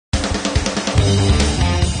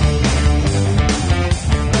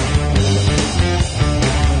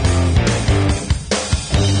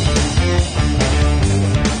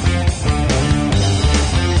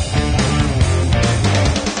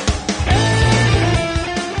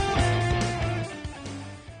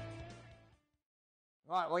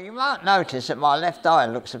well, you might notice that my left eye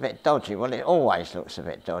looks a bit dodgy. Well, it always looks a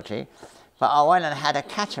bit dodgy. But I went and had a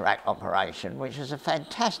cataract operation, which was a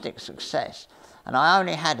fantastic success. And I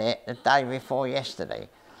only had it the day before yesterday.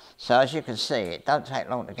 So as you can see, it don't take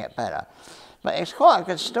long to get better. But it's quite a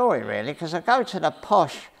good story, really, because I go to the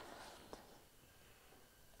posh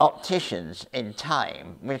opticians in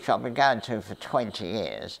Thame, which I've been going to for 20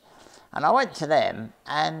 years. And I went to them,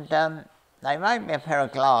 and they made me a pair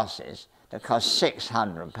of glasses that cost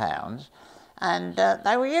 £600. And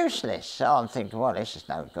they were useless. So I'm thinking, well, this is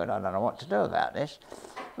no good. I don't know what to do about this.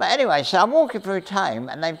 But anyway, so I'm walking through Thame,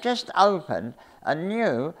 and they've just opened a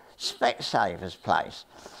new Specsavers place.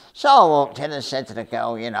 So I walked in and said to the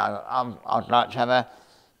girl, you know, I'd like to have a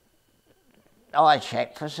eye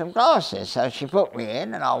check for some glasses. So she booked me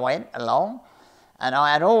in, and I went along, and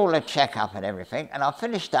I had all the checkup and everything, and I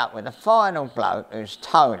finished up with a final bloke who's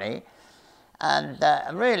Tony, and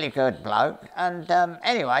a really good bloke. And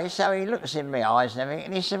anyway, so he looks in my eyes and everything,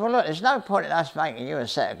 and he said, well, look, there's no point in us making you a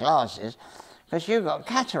set of glasses because you've got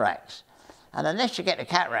cataracts. And unless you get the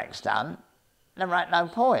cataracts done, there ain't no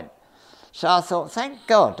point. So I thought, thank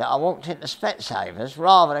God that I walked into Specsavers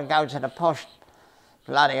rather than go to the posh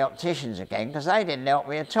bloody opticians again, because they didn't help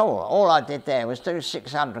me at all. All I did there was do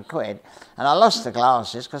 600 quid, and I lost the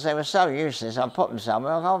glasses because they were so useless. I put them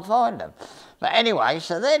somewhere, I can't find them. But anyway,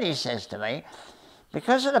 so then he says to me,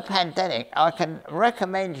 because of the pandemic, I can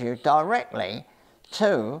recommend you directly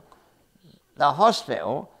to the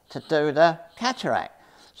hospital to do the cataract.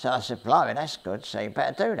 So I said, blimey, that's good, so you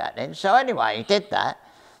better do that then. So anyway, he did that.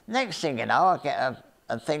 Next thing you know, I get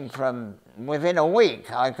a thing from, within a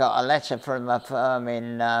week, I got a letter from a firm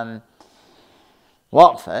in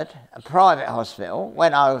Watford, a private hospital,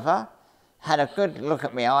 went over, had a good look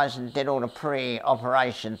at my eyes and did all the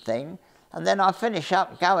pre-operation thing. And then I finish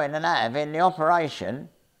up going and having the operation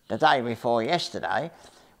the day before yesterday,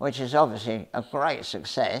 which is obviously a great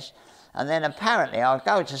success. And then apparently I'll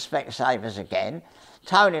go to Specsavers again.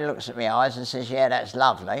 Tony looks at my eyes and says, yeah, that's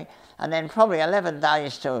lovely. And then probably 11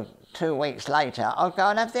 days to 2 weeks later, I'll go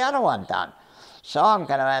and have the other one done. So I'm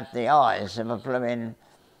going to have the eyes of a blooming,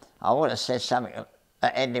 I would have said something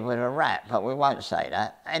that ended with a rat, but we won't say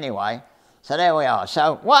that. Anyway, so there we are.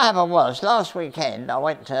 So what happened was, last weekend I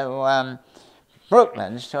went to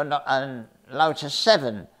Brooklands to a Lotus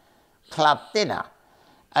 7 club dinner.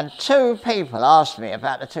 And 2 people asked me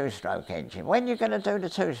about the 2-stroke engine. When are you going to do the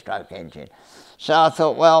 2-stroke engine? So I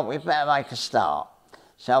thought, well, we better make a start.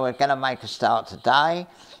 So we're going to make a start today,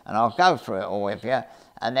 and I'll go through it all with you.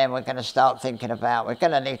 And then we're going to start thinking about, we're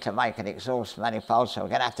going to need to make an exhaust manifold, so we're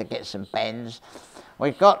going to have to get some bends.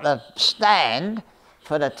 We've got the stand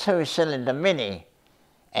for the 2-cylinder mini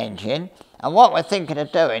engine, and what we're thinking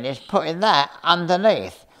of doing is putting that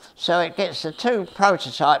underneath, so it gets the 2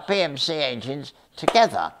 prototype BMC engines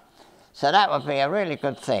together. So that would be a really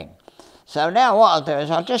good thing. So now what I'll do is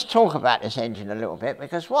I'll just talk about this engine a little bit,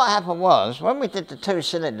 because what happened was, when we did the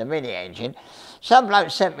 2-cylinder mini engine, some bloke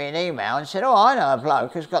sent me an email and said, oh, I know a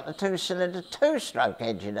bloke who's got the 2-cylinder 2-stroke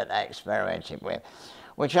engine that they experimented with,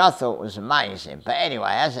 which I thought was amazing. But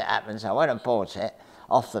anyway, as it happens, I went and bought it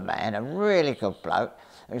off the man, a really good bloke,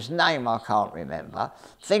 whose name I can't remember.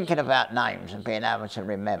 Thinking about names and being able to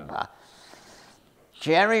remember,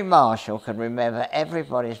 Jerry Marshall can remember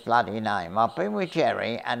everybody's bloody name. I've been with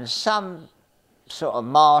Jerry, and some sort of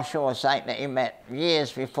Marshall or something that he met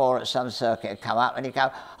years before at some circuit had come up, and he'd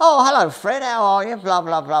go, oh, hello Fred, how are you, blah,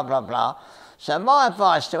 blah, blah, blah, blah. So my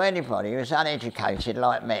advice to anybody who's uneducated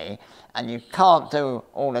like me, and you can't do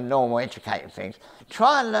all the normal educated things,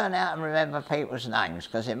 try and learn how to remember people's names,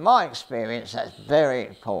 because in my experience that's very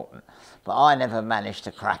important, but I never managed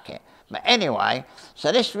to crack it. But anyway,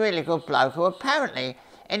 so this really good bloke, who apparently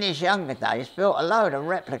in his younger days built a load of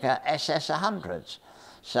replica SS100s.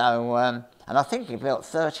 So, and I think he built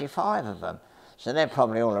 35 of them. So they're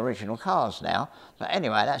probably all original cars now. But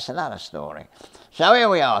anyway, that's another story. So here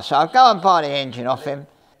we are. So I'll go and buy the engine off him,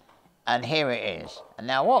 and here it is. And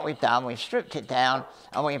now what we've done, we've stripped it down,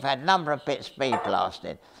 and we've had a number of bits bead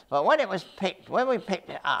blasted. But when we picked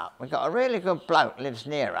it up, we've got a really good bloke who lives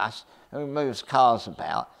near us, who moves cars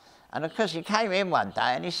about. And of course he came in one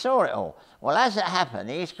day and he saw it all. Well, as it happened,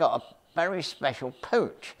 he's got a very special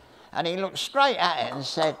pooch. And he looked straight at it and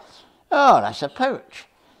said, oh, that's a pooch.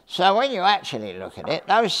 So when you actually look at it,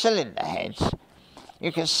 those cylinder heads,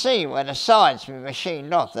 you can see where the sides were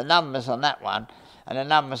machined off, the numbers on that one and the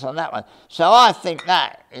numbers on that one. So I think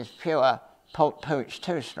that is pure pooch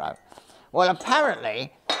 2-stroke. Well,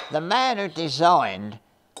 apparently, the man who designed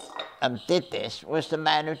and did this was the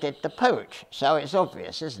man who did the pooch. So it's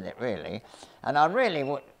obvious, isn't it, really? And I really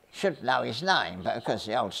would, should know his name, but because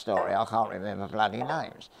the old story, I can't remember bloody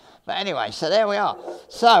names. But anyway, so there we are.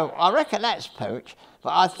 So I reckon that's Pooch,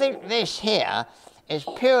 but I think this here is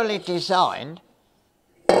purely designed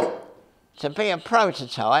to be a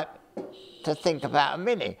prototype to think about a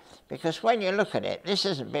Mini. Because when you look at it, this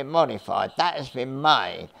hasn't been modified, that has been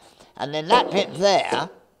made. And then that bit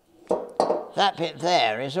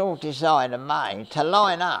there is all designed and made to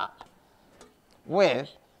line up with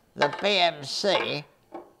the BMC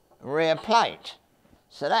rear plate.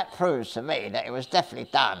 So that proves to me that it was definitely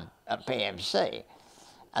done at BMC.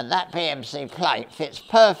 And that BMC plate fits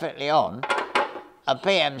perfectly on a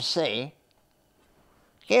BMC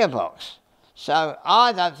gearbox. So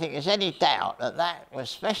I don't think there's any doubt that that was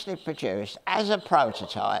specially produced as a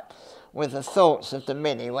prototype with the thoughts of the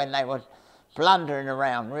Mini when they were blundering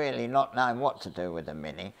around really not knowing what to do with the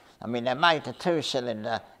Mini. I mean, they made the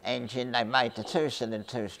two-cylinder engine, they made the two-cylinder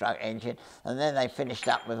two-stroke engine, and then they finished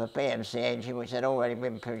up with a BMC engine which had already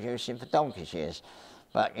been producing for donkey's years.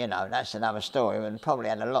 But, you know, that's another story and probably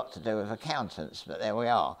had a lot to do with accountants, but there we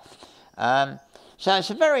are. So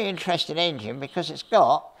it's a very interesting engine because it's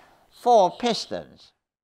got 4 pistons.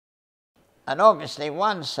 And obviously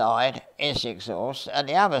one side is the exhaust and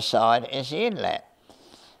the other side is the inlet.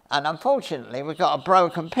 And unfortunately we've got a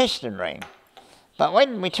broken piston ring. But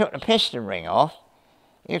when we took the piston ring off,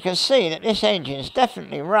 you can see that this engine is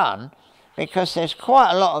definitely run because there's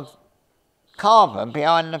quite a lot of carbon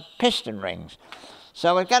behind the piston rings.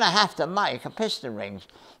 So we're going to have to make a piston rings.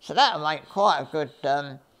 So that'll make quite a good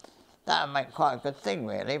thing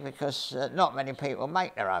really, because not many people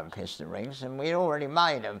make their own piston rings, and we'd already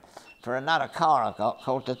made them for another car I got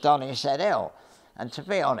called the Donny ZL. And to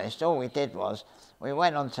be honest, all we did was we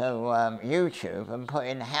went onto YouTube and put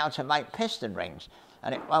in how to make piston rings,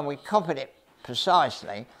 and we copied it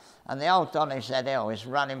precisely, and the old Donny ZL is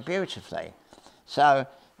running beautifully. So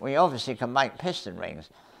we obviously can make piston rings.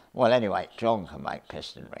 Well, anyway, John can make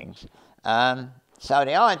piston rings. So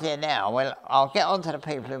the idea now, well, I'll get on to the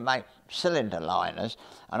people who make cylinder liners,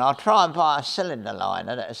 and I'll try and buy a cylinder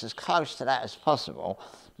liner that is as close to that as possible,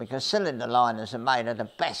 because cylinder liners are made of the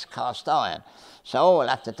best cast iron. So all we'll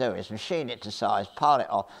have to do is machine it to size, pile it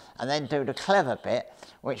off, and then do the clever bit,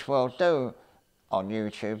 which we'll do on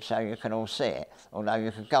YouTube so you can all see it. Although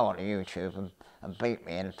you could go onto YouTube and beat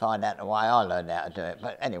me and find out the way I learned how to do it.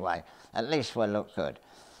 But anyway, at least we'll look good.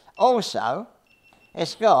 Also,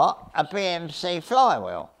 it's got a BMC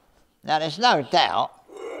flywheel. Now there's no doubt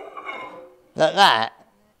that that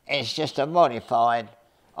is just a modified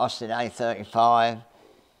Austin A35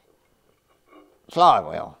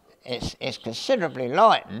 flywheel. It's considerably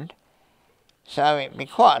lightened, so it'd be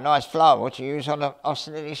quite a nice flywheel to use on an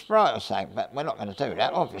Austin Indy Sprite or something, but we're not going to do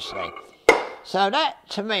that, obviously. So that,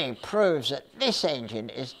 to me, proves that this engine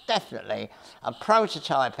is definitely a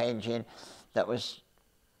prototype engine that was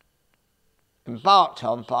embarked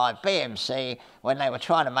on by BMC when they were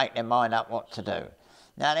trying to make their mind up what to do.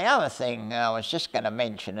 Now, the other thing I was just going to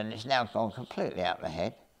mention, and it's now gone completely out of my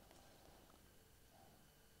head.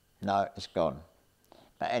 No, it's gone.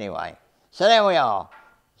 But anyway, so there we are.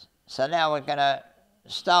 So now we're going to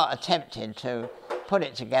start attempting to put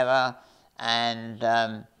it together, and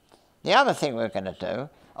the other thing we're going to do,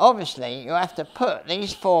 obviously you have to put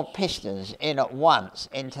these 4 pistons in at once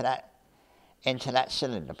into that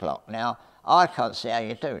cylinder block. Now, I can't see how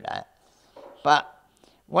you do that, but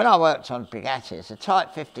when I worked on Bugattis, the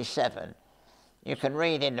Type 57, you can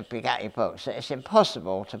read in the Bugatti books that it's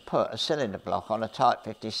impossible to put a cylinder block on a Type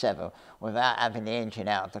 57 without having the engine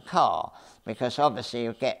out of the car, because obviously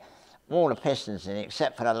you get all the pistons in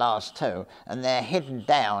except for the last 2, and they're hidden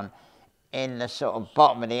down in the sort of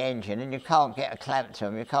bottom of the engine, and you can't get a clamp to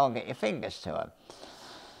them, you can't get your fingers to them.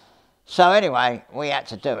 So anyway, we had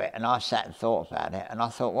to do it, and I sat and thought about it, and I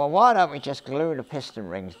thought, well, why don't we just glue the piston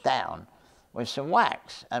rings down with some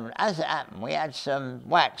wax? And as it happened, we had some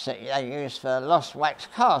wax that they use for lost wax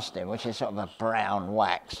casting, which is sort of a brown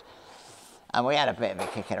wax. And we had a bit of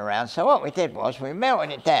it kicking around. So what we did was we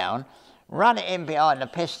melted it down, run it in behind the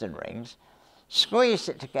piston rings, squeezed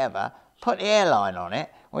it together, put the airline on it,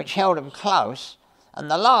 which held them close,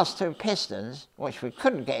 and the last 2 pistons, which we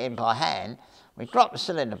couldn't get in by hand, we dropped the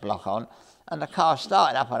cylinder block on, and the car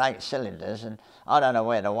started up on 8 cylinders, and I don't know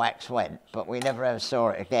where the wax went, but we never ever saw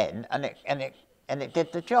it again, and it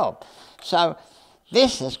did the job. So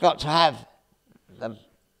this has got to have the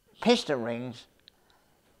piston rings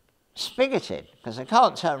spigoted, because they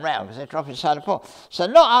can't turn round because they drop inside the port. So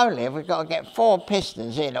not only have we got to get 4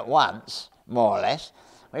 pistons in at once, more or less,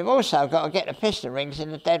 we've also got to get the piston rings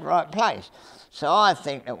in the dead right place. So I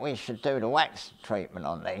think that we should do the wax treatment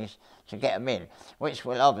on these to get them in, which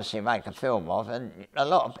we'll obviously make a film of, and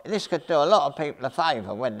this could do a lot of people a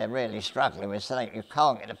favour when they're really struggling with something you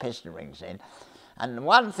can't get the piston rings in. And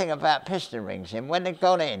one thing about piston rings in, when they've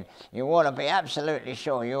gone in, you want to be absolutely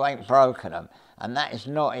sure you ain't broken them, and that is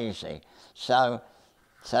not easy. So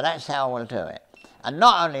that's how we'll do it. And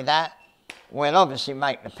not only that, we'll obviously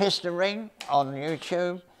make the piston ring on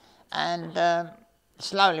YouTube and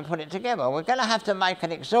slowly put it together. We're going to have to make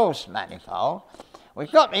an exhaust manifold.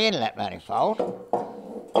 We've got the inlet manifold,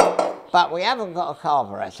 but we haven't got a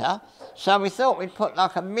carburettor, so we thought we'd put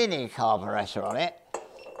like a mini carburettor on it,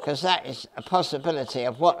 because that is a possibility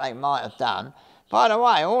of what they might have done. By the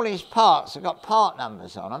way, all these parts have got part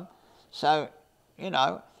numbers on them, so, you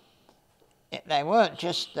know, they weren't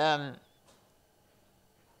just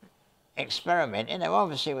experimenting. There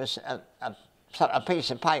obviously was a piece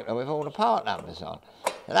of paper with all the part numbers on.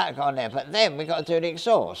 So that got on there, but then we've got to do the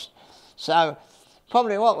exhaust. So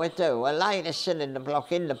probably what we'll do, we'll lay the cylinder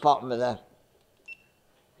block in the bottom of the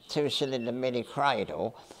two-cylinder mini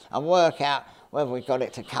cradle and work out whether we've got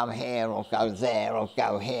it to come here or go there or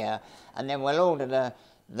go here, and then we'll order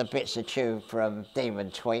the bits of tube from Demon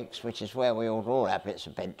Tweaks, which is where we order all our bits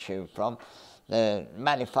of bent tube from. The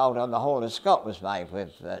manifold on the Hall of Scott was made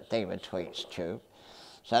with Demon Tweaks tube.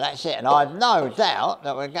 So that's it, and I've no doubt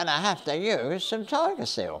that we're going to have to use some Tiger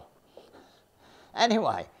Seal.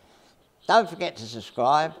 Anyway, don't forget to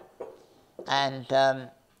subscribe, and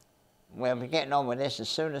we'll be getting on with this as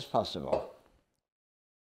soon as possible.